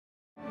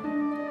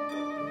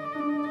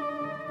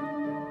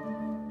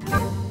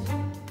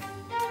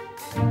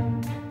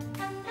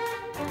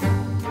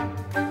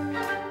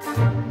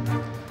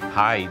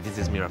Hi, this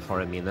is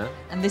Miraphora Mina.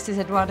 And this is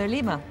Eduardo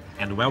Lima.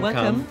 And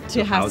welcome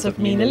to House of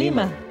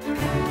MinaLima.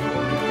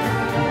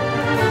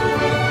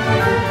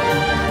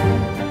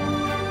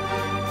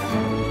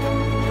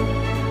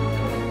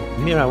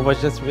 Mira, I was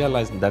just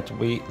realizing that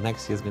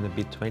next year is going to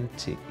be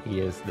 20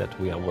 years that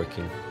we are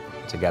working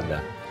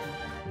together.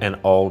 And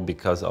all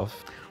because of?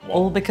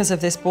 All because of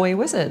this boy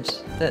wizard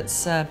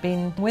that's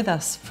been with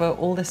us for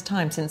all this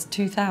time, since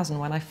 2000,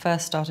 when I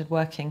first started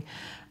working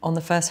on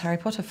the first Harry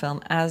Potter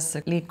film as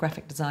the lead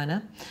graphic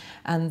designer.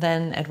 And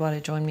then Eduardo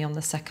joined me on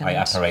the second film.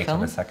 I apparate on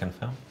the second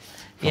film.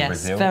 Yes,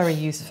 Brazil. very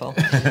useful.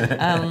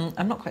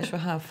 I'm not quite sure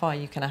how far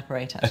you can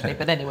apparate, actually,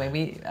 but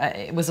anyway,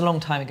 it was a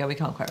long time ago. We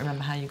can't quite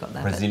remember how you got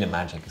there. Brazilian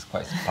magic is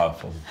quite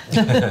powerful.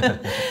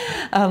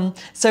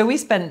 So we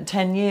spent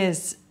 10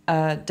 years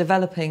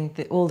developing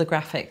all the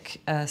graphic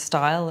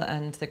style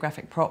and the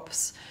graphic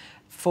props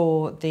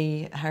for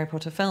the Harry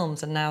Potter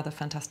films and now the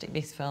Fantastic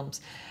Beasts films.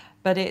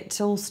 But it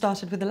all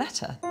started with a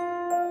letter.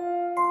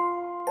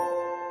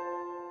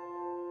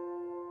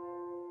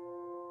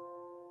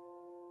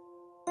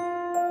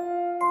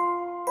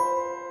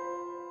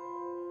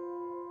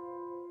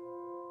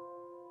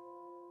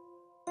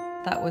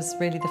 That was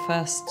really the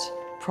first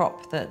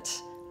prop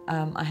that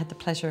I had the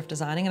pleasure of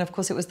designing, and of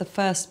course it was the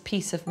first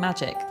piece of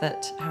magic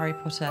that Harry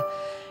Potter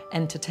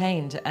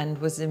entertained and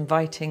was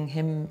inviting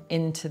him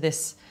into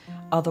this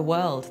other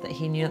world that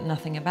he knew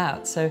nothing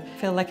about. So I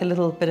feel like a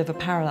little bit of a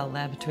parallel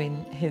there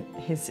between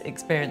his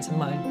experience and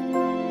mine.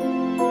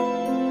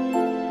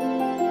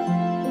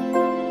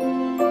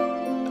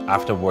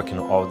 After working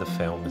on all the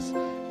films,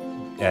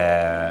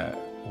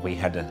 we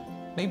had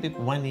maybe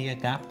 1 year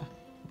gap.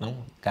 No,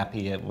 gap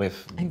year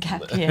with... A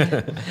gap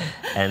year.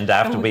 And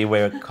after we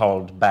were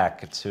called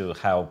back to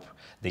help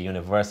the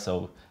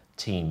Universal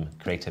team,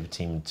 creative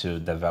team, to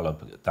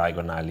develop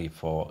Diagon Alley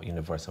for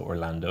Universal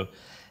Orlando.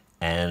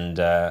 And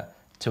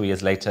 2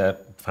 years later,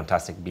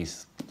 Fantastic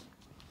Beasts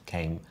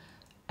came.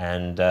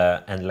 And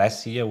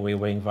last year we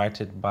were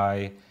invited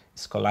by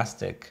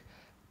Scholastic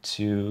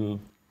to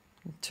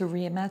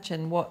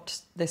reimagine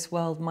what this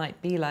world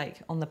might be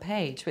like on the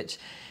page, which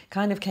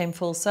kind of came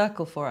full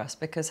circle for us,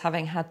 because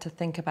having had to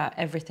think about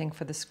everything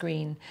for the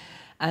screen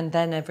and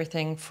then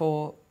everything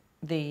for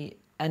the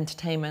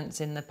entertainments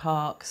in the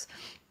parks,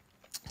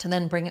 to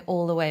then bring it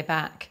all the way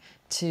back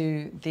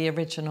to the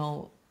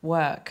original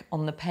work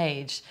on the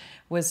page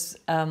was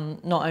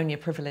not only a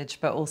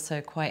privilege but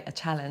also quite a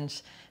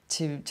challenge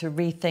to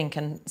rethink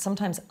and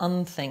sometimes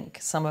unthink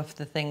some of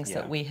the things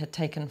that we had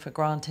taken for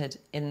granted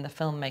in the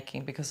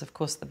filmmaking, because of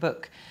course the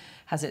book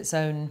has its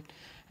own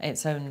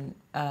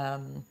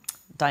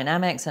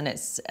dynamics and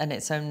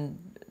its own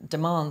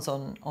demands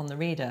on the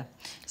reader.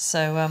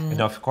 So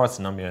and of course,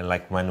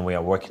 like when we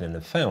are working in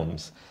the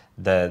films,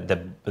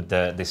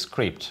 the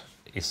script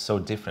is so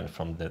different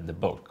from the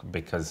book,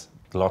 because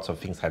lots of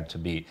things had to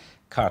be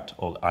cut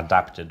or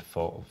adapted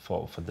for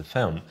the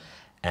film.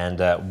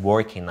 And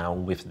working now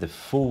with the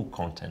full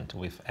content,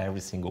 with every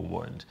single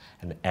word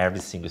and every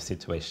single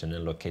situation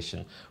and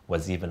location,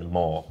 was even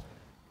more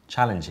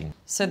challenging.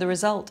 So the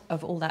result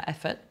of all that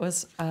effort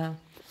was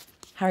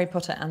Harry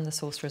Potter and the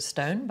Sorcerer's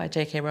Stone by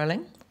J.K.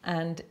 Rowling,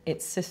 and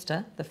its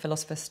sister, the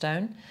Philosopher's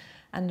Stone,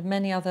 and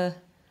many other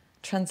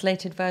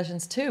translated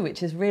versions too,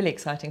 which is really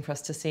exciting for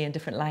us to see in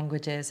different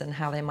languages and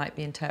how they might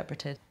be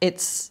interpreted.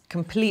 It's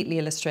completely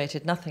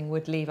illustrated. Nothing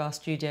would leave our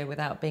studio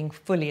without being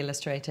fully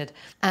illustrated,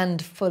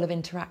 and full of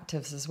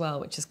interactives as well,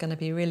 which is going to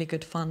be really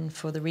good fun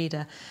for the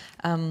reader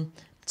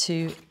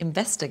to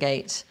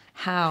investigate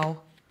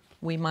how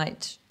we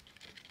might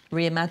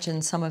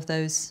reimagine some of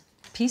those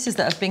pieces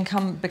that have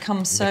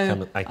become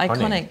so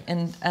iconic.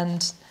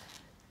 And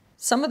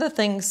some of the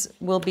things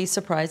will be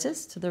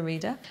surprises to the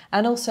reader.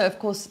 And also, of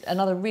course,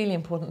 another really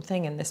important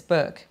thing in this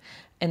book,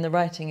 in the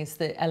writing, is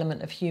the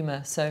element of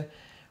humour. So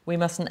we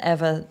mustn't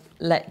ever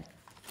let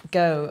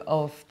go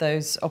of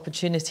those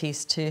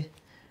opportunities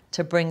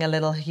to bring a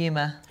little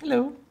humour.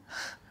 Hello.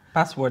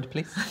 Password,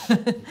 please.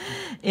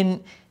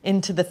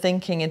 into the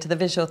thinking, into the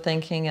visual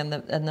thinking and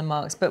the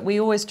marks. But we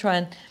always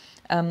try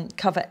and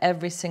cover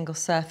every single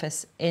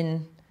surface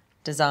in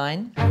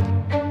design.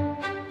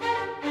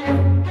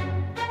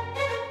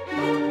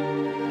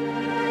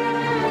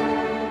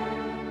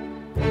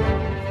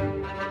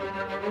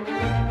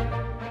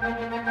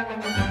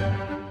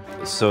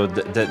 So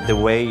the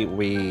way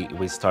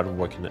we started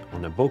working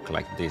on a book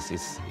like this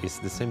is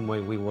the same way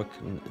we work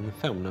in the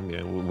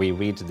film. We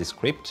read the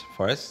script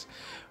first,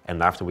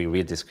 and after we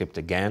read the script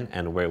again,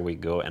 and where we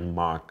go and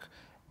mark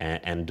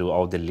and do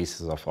all the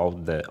lists of all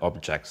the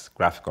objects,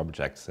 graphic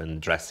objects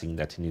and dressing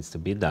that needs to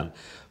be done.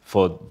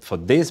 For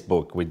this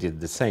book, we did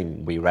the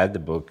same. We read the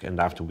book, and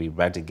after we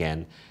read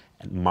again,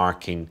 and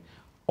marking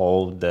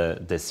all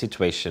the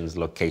situations,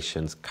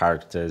 locations,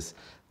 characters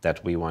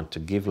that we want to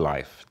give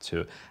life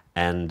to.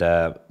 And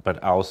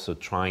but also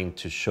trying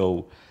to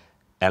show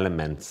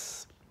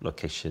elements,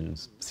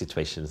 locations,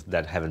 situations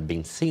that haven't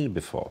been seen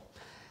before,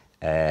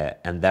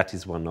 and that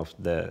is one of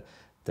the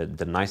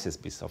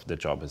nicest bits of the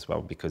job as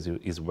well, because it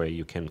is where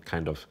you can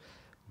kind of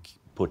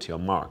put your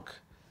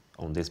mark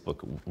on this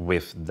book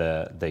with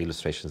the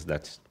illustrations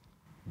that's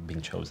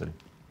been chosen.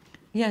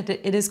 Yeah,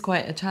 it is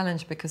quite a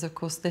challenge because, of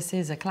course, this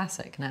is a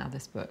classic now,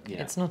 this book.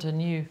 Yeah. It's not a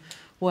new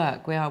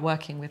work. We are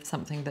working with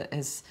something that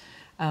has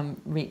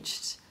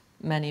reached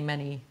many,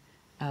 many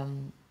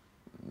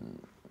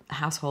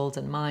households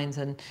and minds.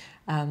 And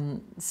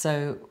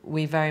so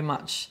we're very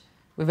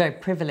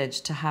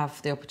privileged to have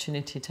the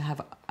opportunity to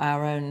have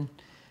our own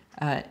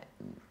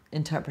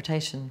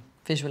interpretation,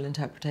 visual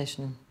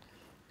interpretation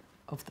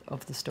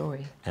of the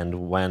story.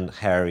 And when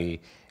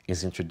Harry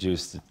is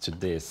introduced to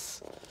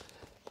this,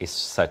 it's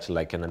such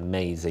like an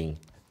amazing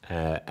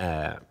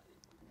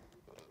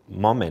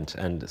moment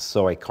and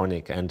so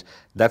iconic, and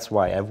that's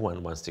why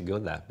everyone wants to go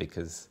there,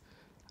 because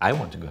I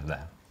want to go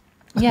there.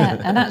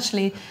 Yeah, and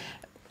actually,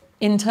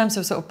 in terms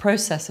of sort of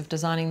process of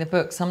designing the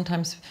book,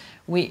 sometimes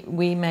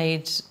we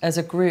made, as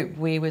a group,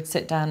 we would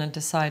sit down and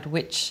decide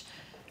which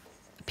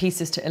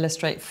pieces to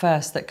illustrate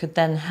first that could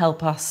then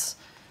help us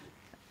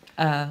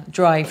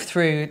drive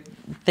through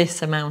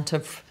this amount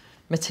of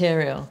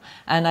material.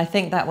 And I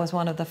think that was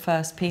one of the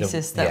first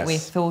pieces that we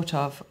thought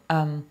of,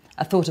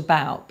 thought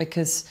about,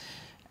 because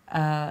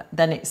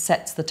then it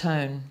sets the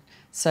tone.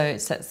 So it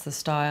sets the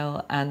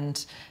style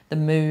and the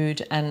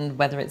mood, and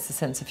whether it's a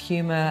sense of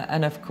humour,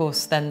 and of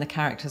course then the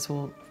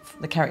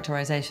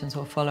characterizations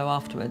will follow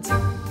afterwards.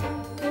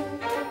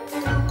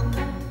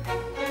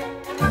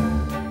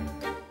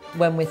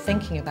 When we're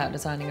thinking about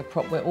designing a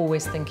prop, we're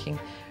always thinking,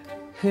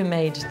 who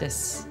made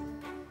this?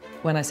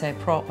 When I say a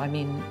prop, I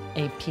mean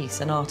a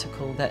piece, an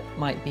article that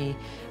might be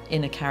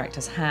in a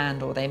character's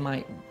hand, or they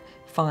might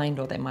find,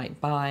 or they might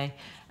buy.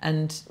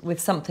 And with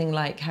something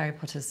like Harry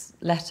Potter's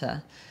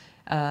letter,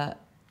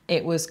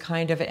 it was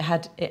kind of, it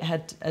had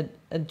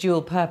a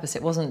dual purpose.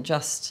 It wasn't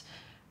just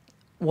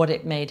what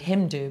it made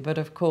him do, but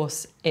of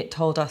course it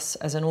told us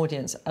as an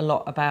audience a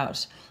lot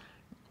about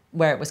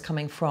where it was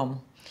coming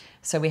from.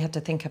 So we had to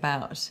think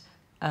about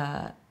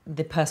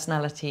the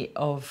personality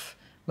of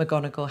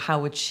McGonagall. How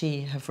would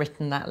she have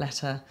written that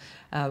letter?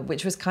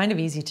 Which was kind of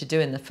easy to do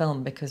in the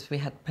film because we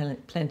had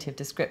plenty of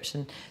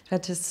description. So we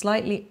had to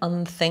slightly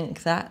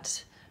unthink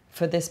that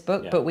for this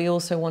book, but we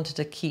also wanted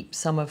to keep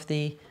some of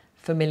the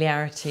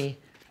familiarity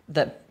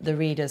that the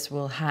readers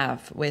will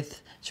have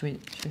with. Should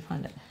we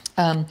find it?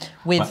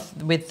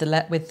 With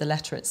the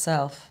letter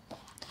itself.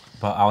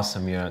 But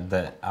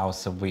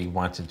also, we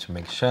wanted to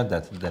make sure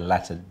that the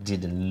letter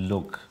didn't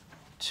look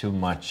too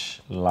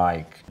much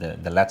like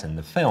the letter in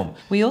the film.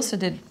 We also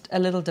did a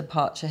little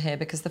departure here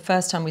because the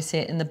first time we see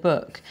it in the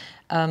book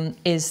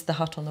is the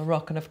hut on the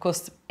rock. And of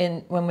course,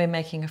 when we're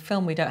making a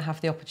film, we don't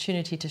have the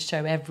opportunity to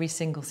show every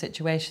single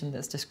situation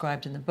that's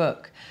described in the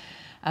book.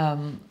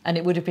 And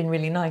it would have been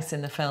really nice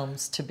in the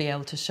films to be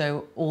able to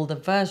show all the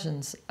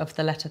versions of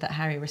the letter that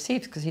Harry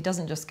receives, because he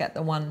doesn't just get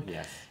the one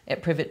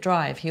at Privet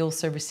Drive, he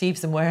also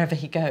receives them wherever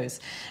he goes.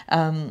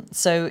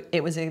 So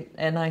it was a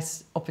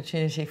nice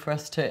opportunity for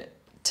us to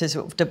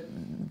sort of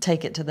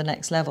take it to the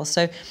next level.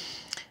 So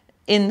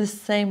in the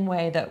same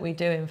way that we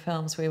do in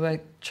films, we will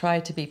try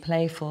to be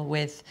playful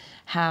with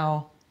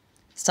how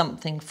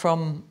something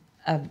from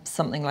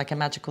something like a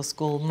magical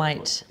school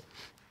might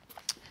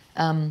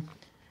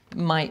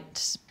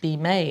be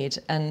made,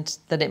 and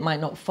that it might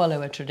not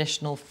follow a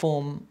traditional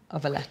form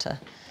of a letter.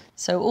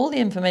 So all the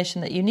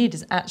information that you need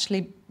is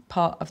actually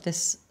part of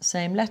this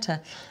same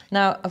letter.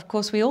 Now, of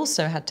course, we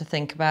also had to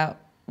think about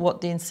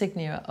what the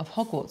insignia of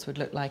Hogwarts would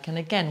look like. And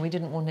again, we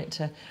didn't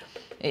want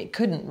it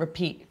couldn't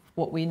repeat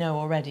what we know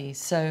already.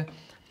 So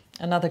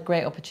another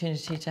great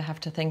opportunity to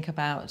have to think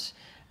about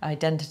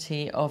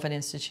identity of an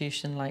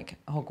institution like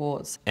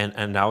Hogwarts.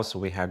 And also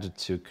we had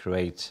to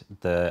create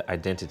the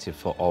identity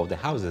for all the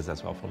houses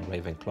as well, from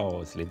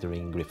Ravenclaw,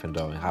 Slytherin,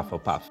 Gryffindor and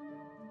Hufflepuff.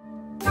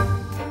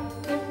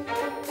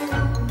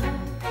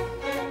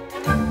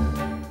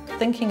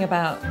 Thinking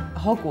about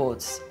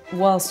Hogwarts,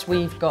 whilst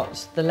we've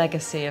got the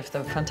legacy of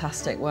the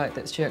fantastic work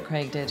that Stuart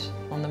Craig did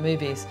on the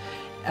movies,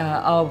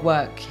 our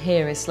work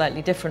here is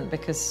slightly different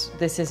because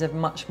this is a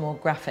much more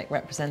graphic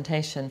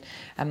representation.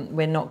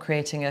 We're not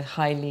creating a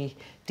highly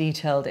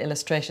detailed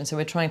illustration, so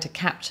we're trying to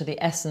capture the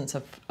essence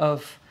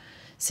of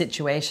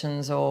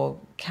situations or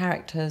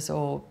characters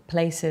or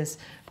places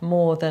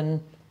more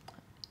than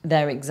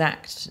their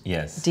exact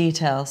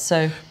details.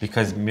 So,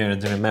 because Mira,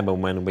 do you remember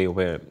when we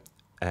were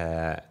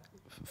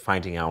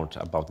finding out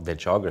about the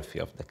geography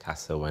of the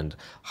castle and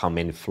how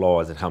many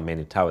floors and how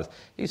many towers?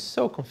 It's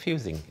so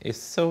confusing, it's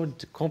so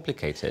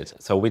complicated.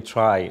 So we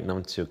try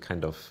not to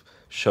kind of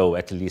show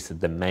at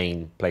least the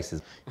main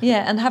places.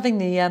 Yeah, and having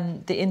the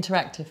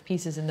interactive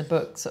pieces in the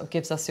book sort of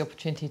gives us the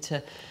opportunity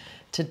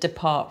to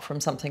depart from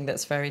something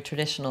that's very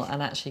traditional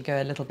and actually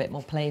go a little bit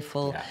more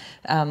playful,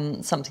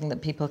 something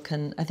that people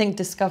can. I think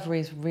discovery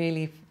is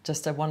really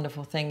just a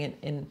wonderful thing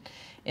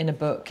in a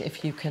book.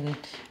 If you can,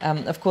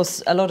 of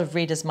course, a lot of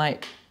readers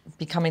might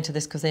be coming to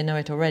this because they know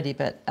it already,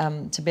 but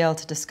to be able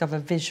to discover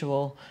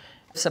visual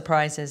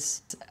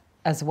surprises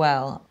as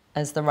well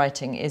as the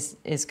writing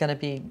is going to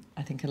be,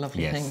 I think, a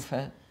lovely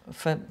thing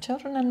for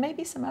children and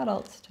maybe some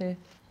adults too.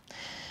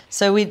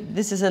 So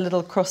this is a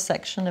little cross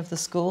section of the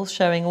school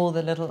showing all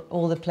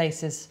the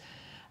places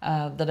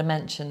that are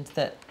mentioned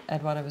that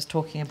Eduardo was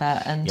talking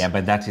about. And yeah,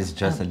 but that is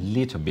just a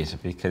little bit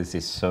because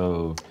it's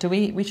so.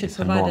 We should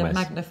provide enormous. a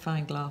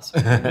magnifying glass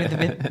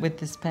with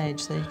this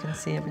page so you can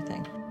see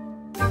everything.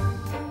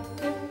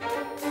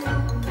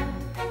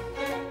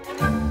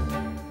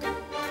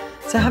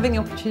 So having the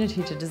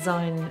opportunity to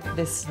design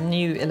this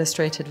new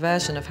illustrated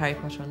version of Harry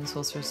Potter and the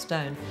Sorcerer's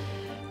Stone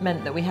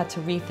meant that we had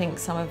to rethink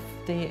some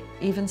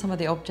of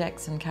the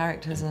objects and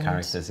characters.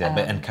 Characters, yeah,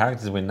 and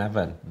characters, we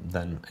never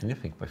done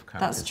anything with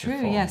characters. That's true,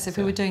 before, yes. If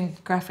we were doing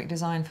graphic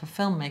design for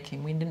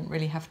filmmaking, we didn't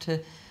really have to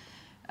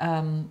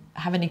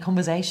have any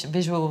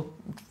visual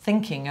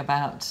thinking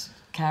about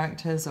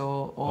characters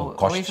or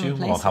costume, or even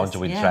places. or how do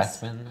we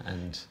dress them,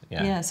 and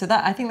so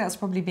I think that's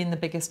probably been the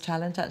biggest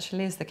challenge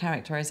actually, is the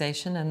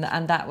characterization,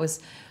 and that was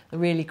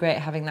really great,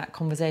 having that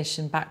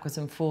conversation backwards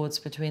and forwards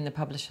between the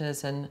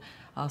publishers and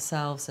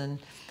ourselves, and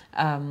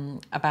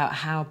about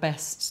how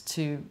best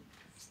to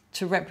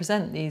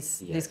represent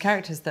these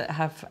characters that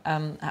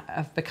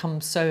have become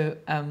so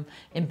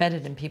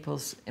embedded in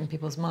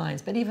people's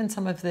minds. But even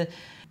some of the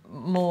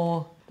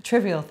more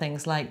trivial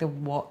things like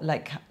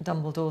like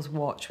Dumbledore's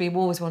watch, we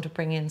always want to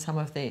bring in some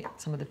of the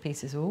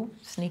pieces. Oh,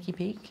 sneaky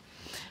peek.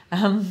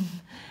 And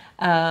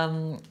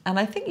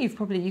I think you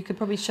could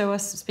probably show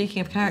us,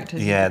 speaking of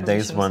characters. Yeah,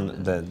 there's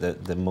one,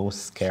 the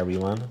most scary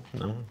one.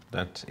 No,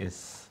 that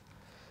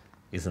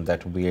isn't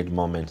that weird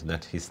moment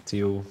that he's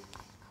still.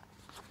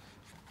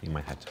 You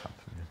might have to help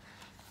me.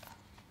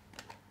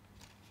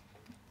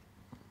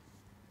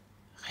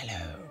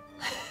 Hello.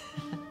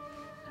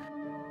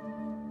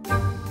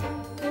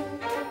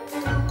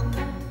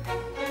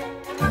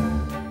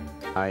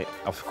 I,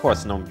 of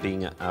course, not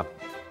being a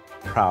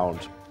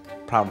proud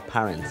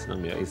parent,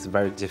 it's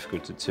very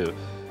difficult to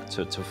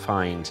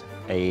find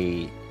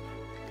a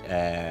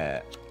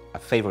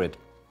favorite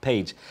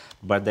page,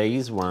 but there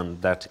is one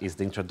that is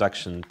the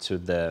introduction to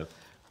the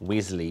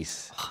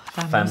Weasley's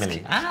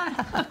family.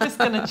 I was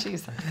going to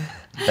choose that.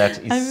 That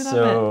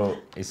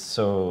is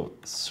so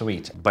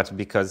sweet, but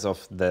because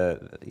of the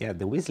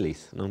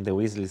Weasleys. The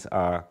Weasleys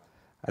are,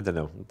 I don't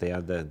know, they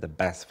are the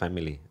best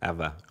family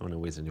ever on a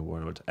Wizarding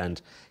World,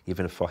 and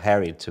even for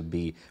Harry to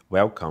be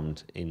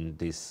welcomed in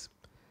this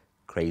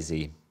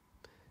crazy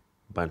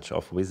bunch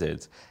of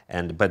wizards,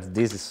 but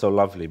this is so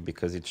lovely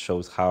because it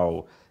shows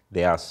how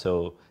they are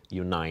so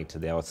united,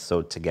 they are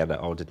so together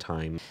all the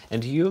time.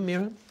 And you,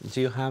 Mira,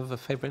 do you have a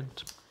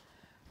favorite?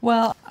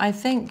 Well, I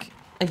think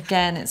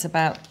again it's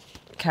about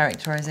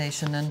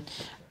characterization, and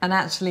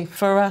actually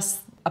for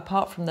us,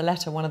 apart from the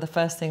letter, one of the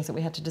first things that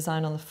we had to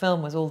design on the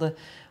film was all the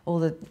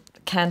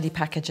candy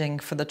packaging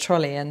for the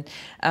trolley,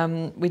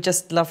 and we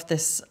just loved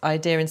this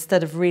idea.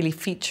 Instead of really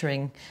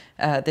featuring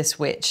this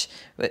witch,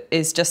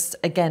 is just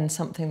again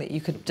something that you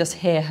could just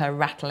hear her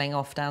rattling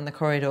off down the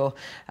corridor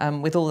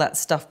with all that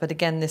stuff. But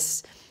again,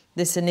 this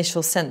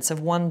initial sense of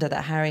wonder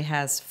that Harry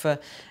has for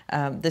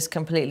this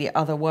completely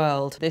other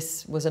world.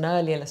 This was an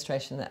early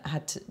illustration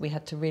that we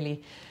had to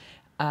really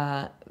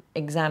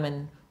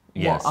examine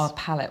what our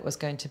palette was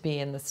going to be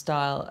and the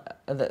style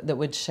that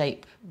would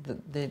shape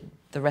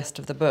the rest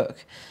of the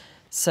book.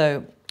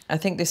 So I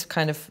think this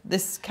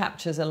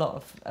captures a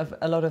lot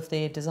of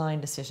the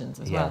design decisions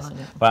as well.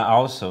 But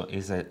also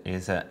is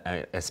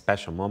a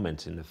special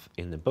moment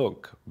in the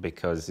book,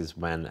 because it's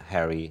when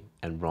Harry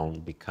and Ron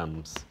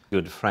becomes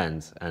good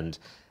friends, and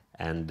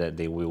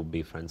they will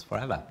be friends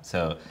forever.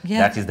 So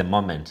that is the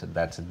moment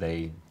that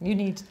they. You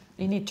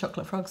need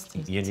chocolate frogs to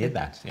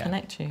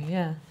connect you.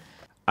 Yeah.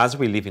 As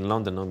we live in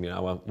London,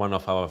 one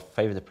of our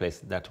favorite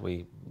places that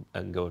we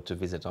go to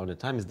visit all the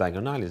time is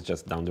Diagon Alley. It's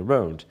just down the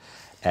road.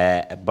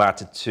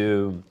 But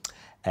to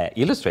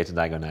illustrate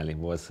Diagon Alley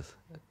was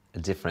a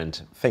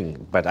different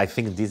thing. But I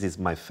think this is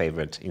my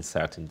favorite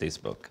insert in this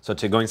book. So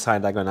to go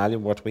inside Diagon Alley,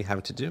 what we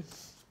have to do?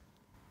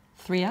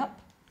 3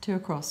 up, 2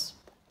 across.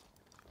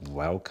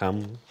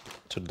 Welcome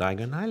to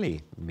Diagon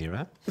Alley,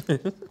 Mira.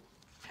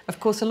 Of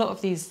course, a lot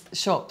of these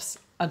shops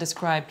are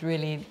described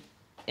really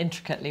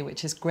intricately,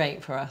 which is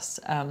great for us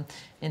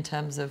in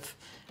terms of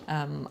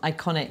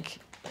iconic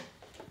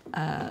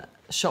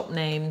shop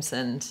names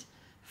and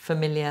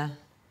familiar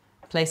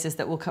places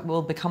that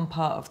will become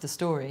part of the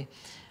story.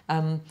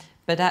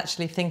 But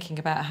actually thinking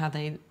about how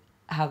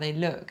they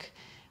look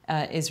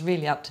is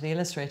really up to the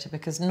illustrator,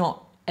 because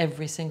not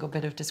every single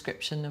bit of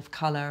description of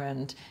colour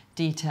and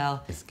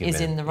detail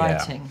is in the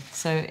writing.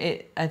 So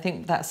I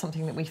think that's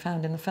something that we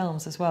found in the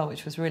films as well,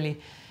 which was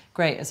really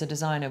great as a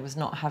designer, was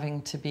not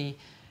having to be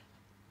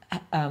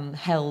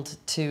held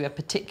to a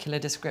particular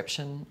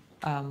description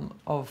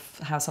of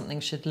how something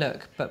should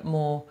look, but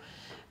more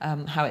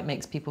how it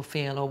makes people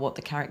feel or what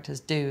the characters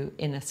do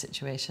in a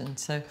situation.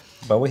 So,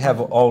 but we have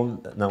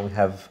we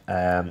have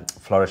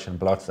Flourish and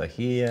Blots are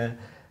here,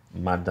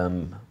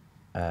 Madame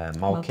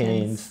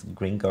Malkin's,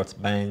 Gringotts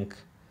Bank,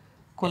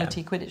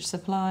 Quality Quidditch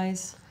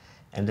Supplies,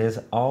 and there's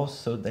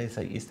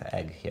an Easter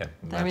egg here.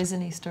 There is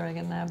an Easter egg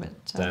in there,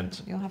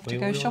 but you'll have to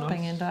go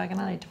shopping in Diagon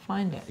Alley to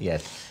find it.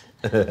 Yes.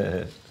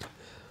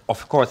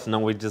 Of course, now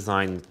we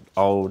designed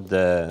all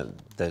the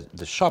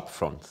shop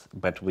fronts,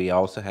 but we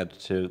also had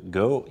to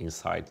go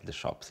inside the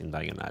shops in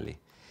Diagon Alley.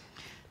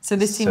 So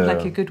this seemed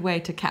like a good way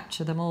to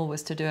capture them all,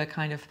 was to do a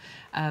kind of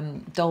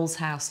doll's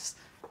house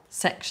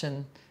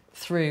section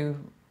through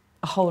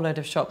a whole load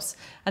of shops.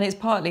 And it's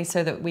partly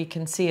so that we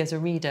can see as a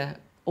reader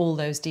all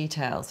those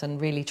details and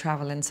really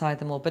travel inside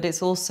them all, but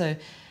it's also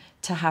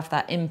to have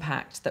that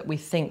impact that we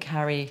think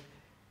Harry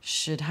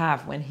should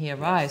have when he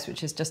arrives,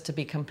 which is just to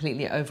be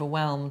completely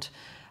overwhelmed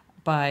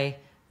by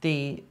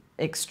the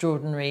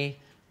extraordinary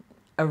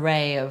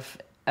array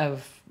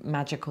of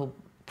magical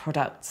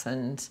products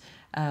and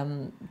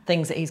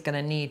things that he's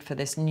going to need for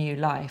this new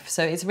life.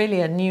 So it's really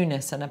a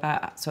newness and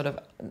about sort of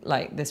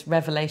like this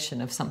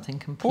revelation of something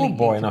completely.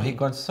 Poor boy, he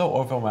got so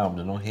overwhelmed.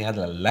 He had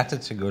a letter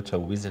to go to a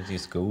wizarding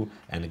school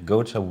and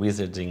go to a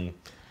wizarding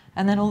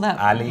and then all that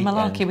alley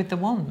malarkey with the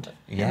wand.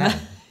 Yeah.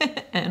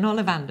 And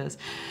Ollivanders.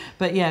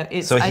 But yeah,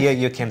 it's... So here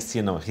you can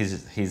see,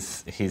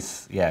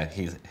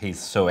 he's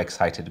so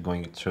excited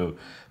going through,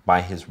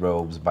 by his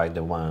robes, by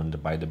the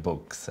wand, by the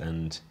books,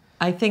 and...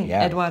 I think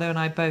Eduardo and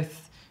I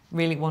both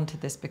really wanted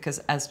this because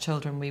as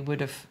children we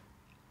would have,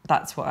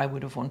 that's what I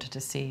would have wanted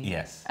to see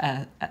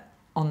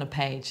on the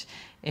page,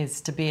 is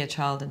to be a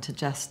child and to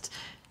just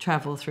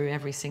travel through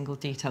every single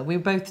detail. We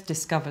both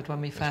discovered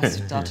when we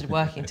first started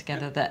working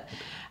together that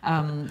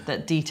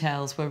that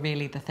details were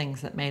really the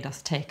things that made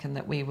us tick, and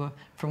that we were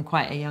from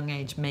quite a young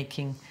age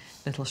making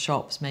little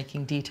shops,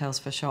 making details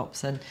for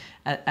shops and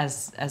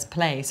as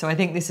play. So I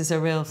think this is a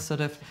real sort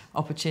of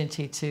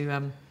opportunity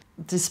to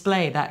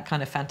display that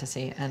kind of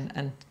fantasy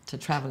and to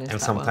travel into and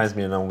that sometimes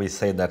world. We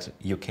say that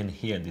you can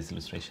hear this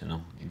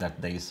illustration, that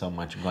there is so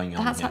much going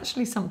on. That's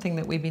actually something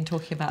that we've been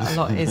talking about a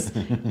lot, is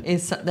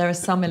there are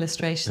some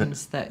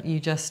illustrations that you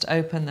just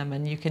open them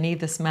and you can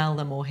either smell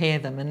them or hear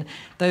them, and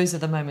those are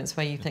the moments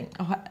where you think,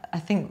 oh, I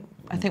think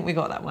we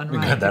got that one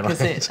right,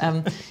 because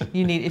right.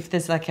 You need, if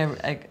there's like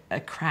a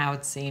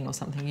crowd scene or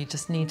something, you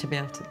just need to be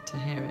able to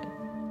hear it.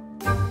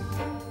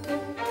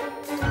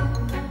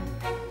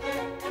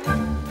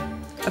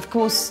 Of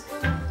course,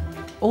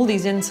 all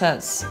these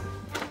inserts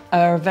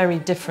are a very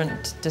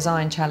different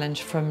design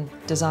challenge from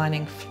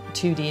designing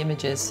 2D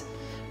images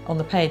on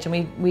the page.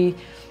 And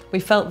we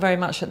felt very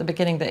much at the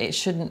beginning that it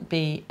shouldn't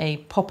be a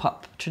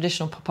pop-up,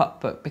 traditional pop-up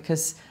book,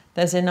 because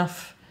there's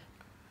enough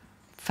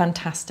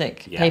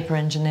fantastic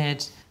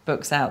paper-engineered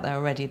books out there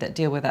already that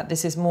deal with that.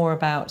 This is more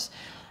about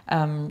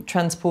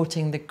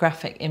transporting the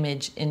graphic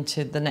image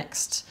into the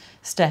next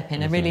step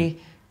in a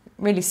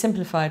really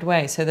simplified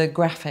way. So the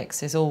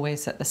graphics is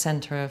always at the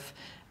centre of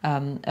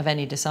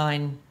any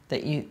design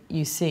that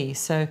you see.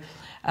 So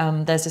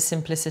there's a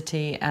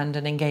simplicity and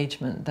an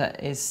engagement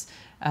that is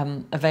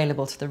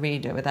available to the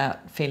reader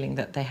without feeling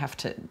that they have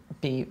to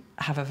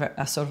have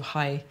a sort of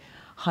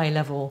high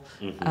level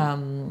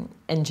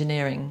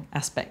engineering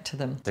aspect to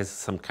them. There's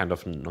some kind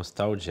of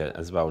nostalgia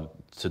as well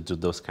to do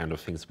those kind of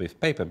things with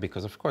paper,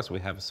 because of course we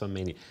have so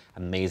many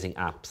amazing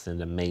apps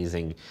and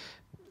amazing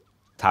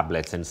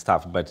tablets and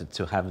stuff, but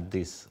to have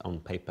this on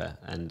paper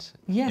and...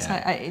 Yes,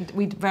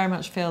 we very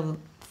much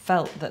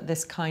felt that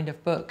this kind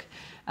of book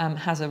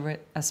has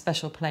a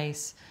special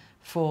place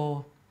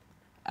for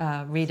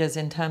readers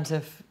in terms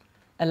of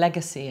a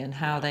legacy and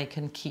how they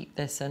can keep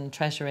this and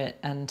treasure it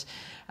and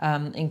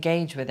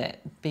engage with it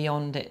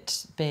beyond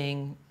it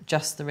being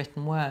just the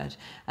written word.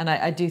 And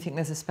I do think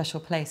there's a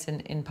special place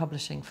in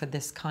publishing for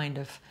this kind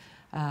of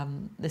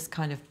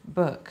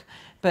book.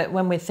 But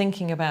when we're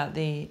thinking about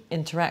the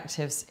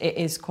interactives, it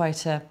is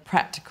quite a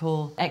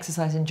practical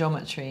exercise in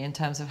geometry in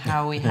terms of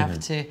how we have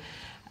to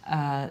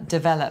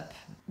develop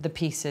the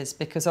pieces,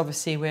 because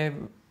obviously we're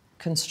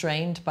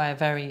constrained by a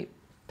very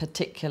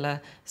particular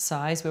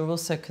size. We're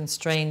also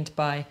constrained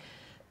by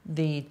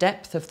the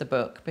depth of the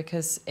book,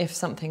 because if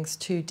something's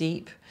too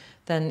deep,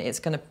 then it's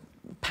going to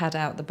pad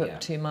out the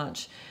book too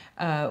much.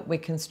 We're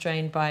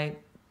constrained by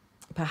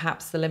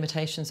perhaps the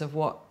limitations of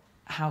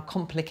how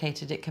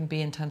complicated it can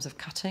be in terms of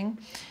cutting.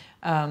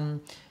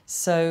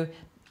 So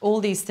all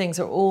these things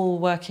are all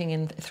working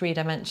in 3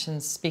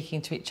 dimensions,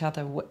 speaking to each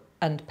other,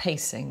 and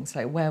pacing,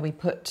 so where we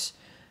put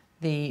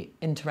the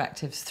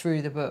interactives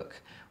through the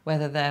book,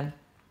 whether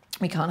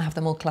we can't have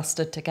them all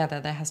clustered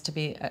together, there has to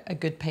be a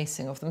good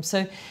pacing of them.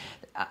 So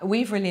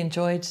we've really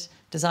enjoyed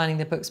designing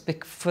the books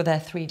for their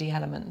 3D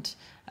element.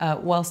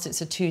 Whilst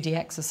it's a 2D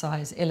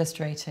exercise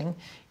illustrating,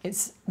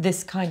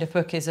 this kind of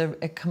book is a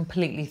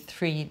completely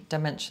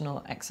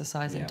 3-dimensional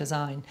exercise in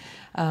design.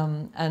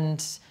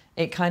 And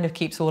it kind of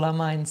keeps all our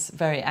minds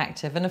very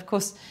active. And of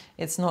course,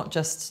 it's not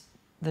just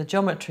the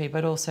geometry,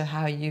 but also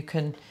how you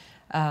can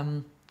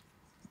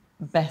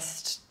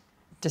best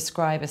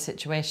describe a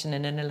situation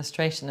in an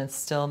illustration and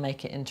still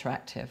make it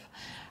interactive.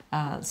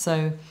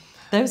 So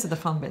those are the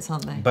fun bits,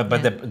 aren't they?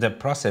 But the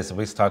process,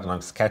 we started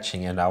on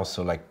sketching and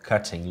also like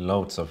cutting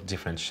loads of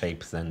different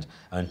shapes, and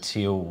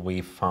until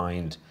we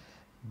find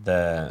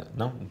the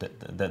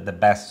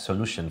best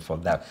solution for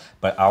that.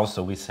 But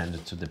also we send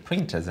it to the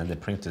printers, and the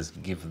printers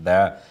give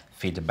their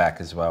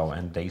feedback as well,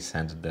 and they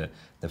send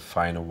the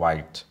final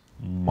white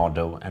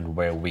model and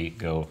where we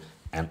go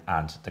and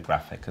add the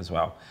graphic as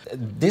well.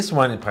 This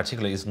one in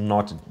particular is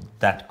not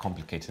that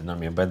complicated, I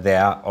mean, but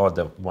there are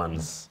other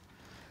ones.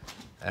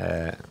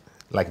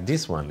 Like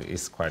this one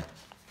is quite,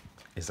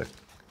 there's a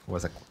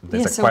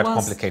quite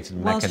complicated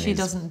mechanism. Whilst she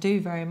doesn't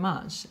do very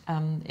much,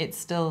 it's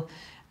still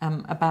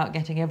about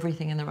getting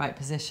everything in the right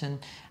position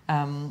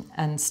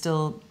and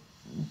still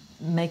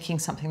making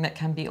something that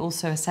can be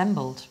also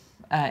assembled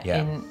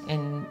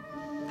in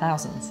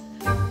thousands.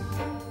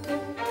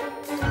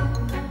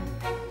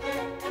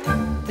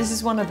 This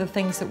is one of the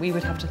things that we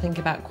would have to think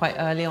about quite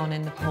early on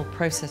in the whole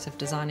process of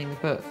designing the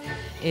book,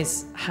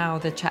 is how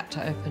the chapter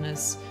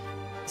opener's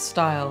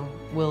style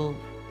will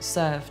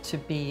serve to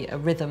be a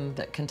rhythm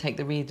that can take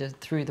the reader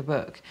through the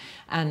book.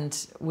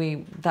 And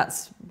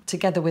that's,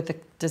 together with the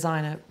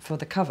designer for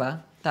the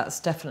cover, that's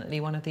definitely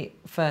one of the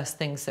first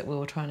things that we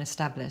will try and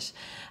establish.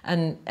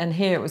 And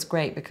here it was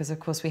great because, of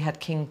course, we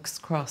had King's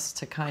Cross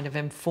to kind of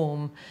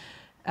inform,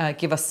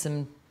 give us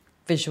some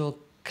visual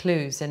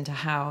clues into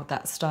how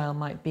that style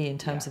might be in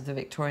terms of the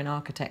Victorian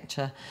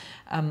architecture.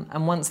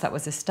 And once that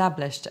was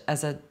established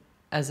as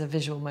a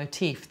visual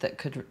motif that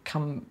could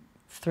come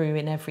through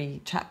in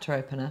every chapter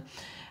opener,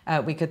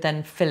 we could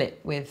then fill it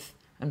with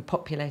and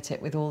populate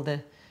it with all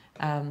the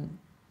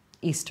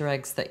Easter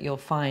eggs that you'll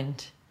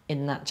find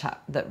in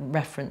that that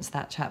reference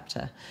that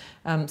chapter.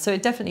 So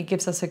it definitely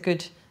gives us a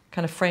good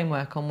kind of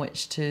framework on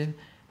which to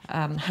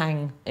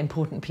hang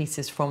important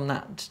pieces from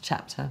that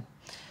chapter.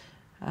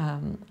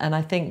 And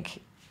I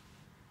think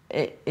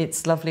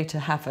it's lovely to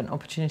have an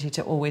opportunity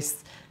to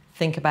always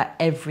think about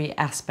every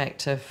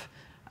aspect of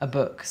a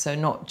book. So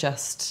not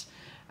just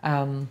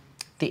the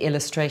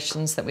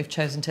illustrations that we've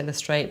chosen to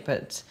illustrate,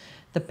 but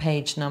the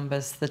page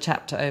numbers, the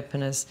chapter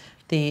openers,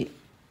 the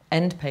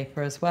end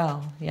paper as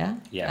well, yeah?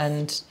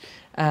 Yes.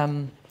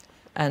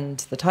 And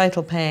the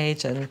title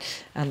page and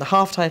the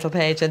half title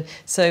page. And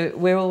so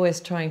we're always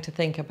trying to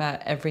think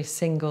about every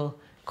single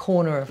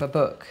corner of a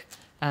book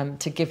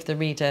to give the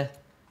reader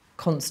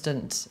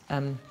constant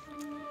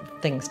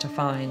things to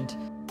find.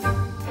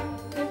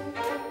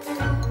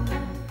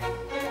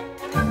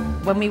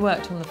 When we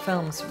worked on the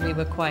films, we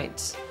were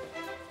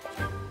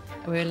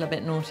a little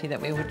bit naughty that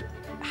we would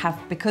have,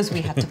 because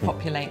we had to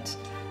populate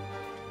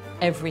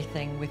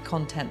everything with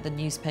content, the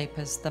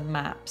newspapers, the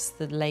maps,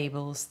 the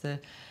labels, the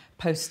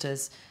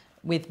posters,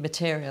 with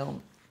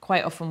material.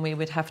 Quite often we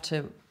would have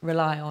to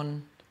rely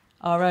on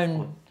our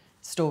own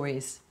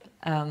stories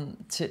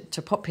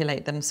to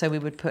populate them, so we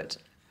would put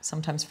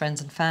sometimes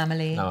friends and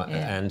family. No,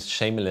 and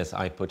shameless,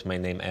 I put my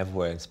name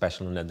everywhere,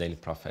 especially on the Daily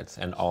Prophets,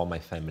 and all my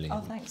family.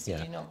 Oh, thanks.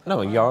 Yeah. You not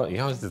No,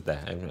 yours is there.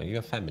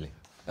 Your family.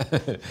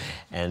 But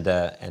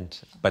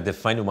the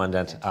funny one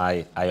that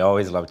I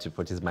always love to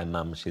put is my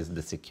mom. She's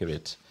the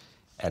security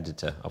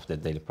editor of the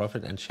Daily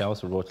Prophet, and she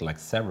also wrote like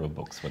several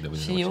books for the.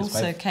 She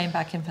also came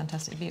back in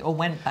Fantastic Beasts, or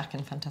went back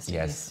in Fantastic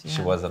Beasts. Yes,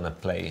 she was on a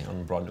play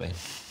on Broadway.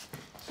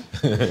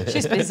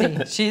 She's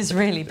busy. She's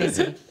really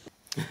busy.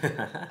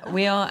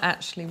 We are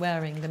actually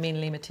wearing the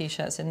MinaLima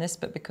t-shirts in this,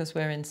 but because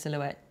we're in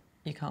silhouette,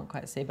 you can't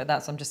quite see. But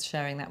I'm just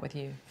sharing that with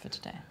you for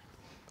today.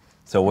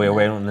 So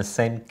we're on the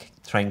same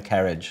train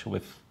carriage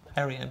with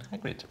Harry and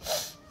Hagrid.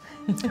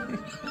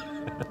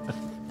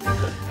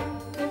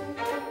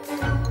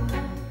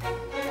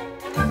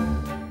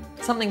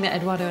 Something that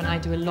Eduardo and I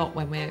do a lot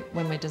when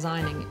we're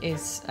designing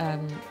is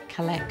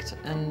collect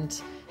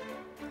and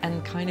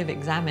kind of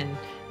examine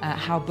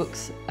how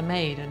books are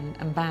made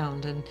and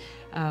bound. And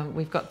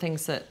we've got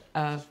things that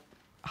are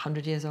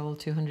 100 years old,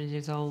 200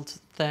 years old,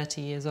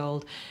 30 years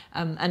old,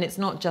 and it's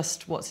not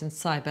just what's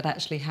inside, but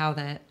actually how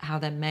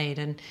they're made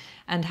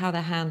and how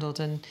they're handled.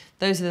 And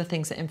those are the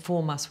things that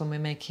inform us when we're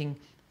making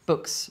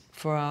books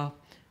for our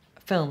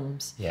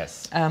films.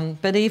 Yes.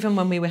 But even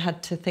when we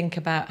had to think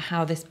about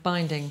how this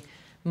binding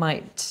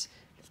might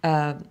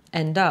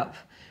end up,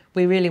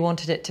 we really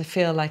wanted it to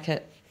feel like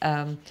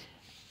a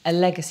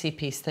legacy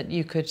piece that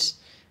you could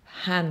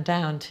hand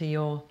down to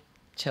your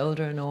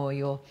children or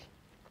your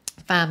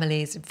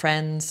families,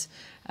 friends,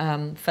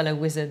 fellow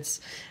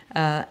wizards,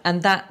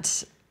 and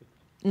that,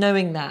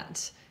 knowing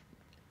that,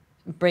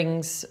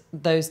 brings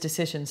those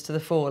decisions to the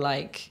fore,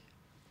 like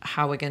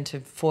how we're going to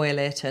foil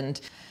it, and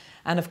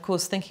of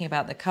course thinking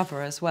about the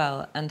cover as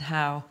well, and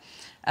how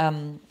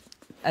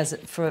as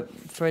for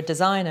a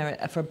designer,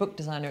 for a book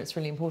designer, it's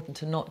really important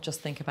to not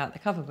just think about the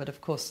cover, but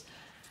of course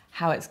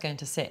how it's going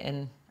to sit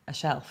in a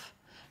shelf,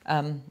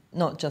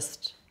 not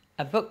just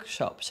a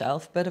bookshop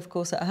shelf, but of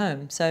course at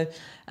home. So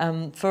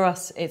for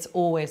us, it's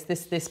always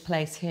this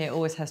place here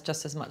always has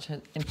just as much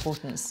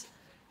importance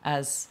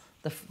as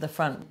the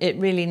front. It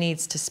really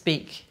needs to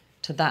speak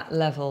to that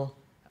level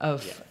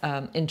of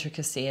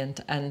intricacy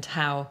and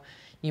how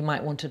you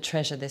might want to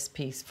treasure this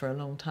piece for a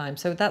long time.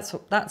 So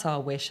that's our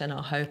wish and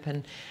our hope,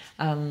 and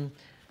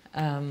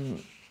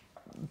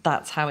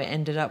that's how it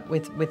ended up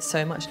with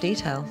so much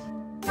detail.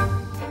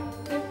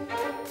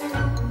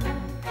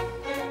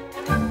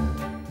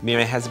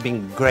 Mira, has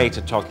been great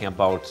talking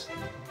about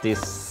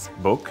this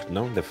book,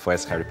 no, the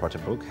first Harry Potter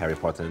book, Harry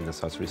Potter and the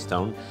Sorcerer's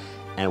Stone,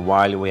 And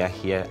while we are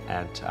here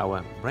at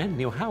our brand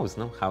new house,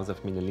 House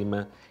of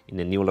MinaLima, in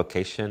a new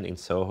location in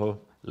Soho,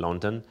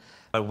 London.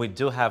 But we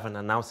do have an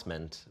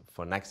announcement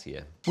for next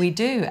year. We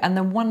do, and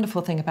the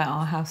wonderful thing about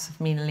our House of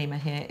MinaLima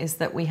here is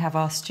that we have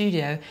our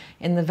studio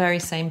in the very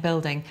same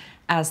building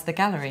as the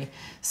gallery.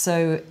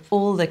 So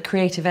all the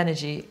creative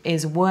energy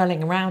is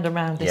whirling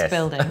around this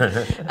building,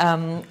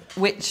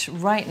 which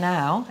right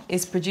now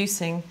is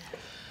producing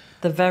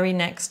the very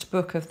next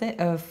book of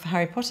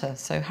Harry Potter.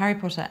 So Harry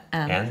Potter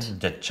and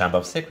the Chamber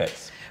of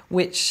Secrets,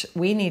 which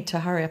we need to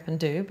hurry up and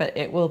do, but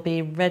it will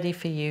be ready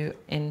for you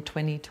in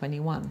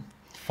 2021.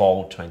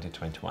 Fall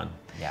 2021,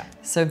 yeah.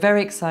 So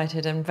very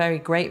excited and very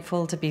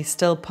grateful to be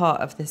still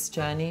part of this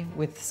journey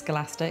with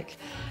Scholastic.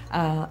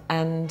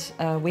 And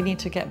we need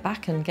to get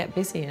back and get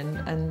busy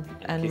and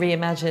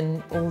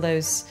reimagine all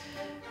those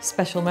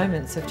special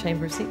moments of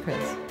Chamber of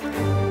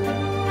Secrets.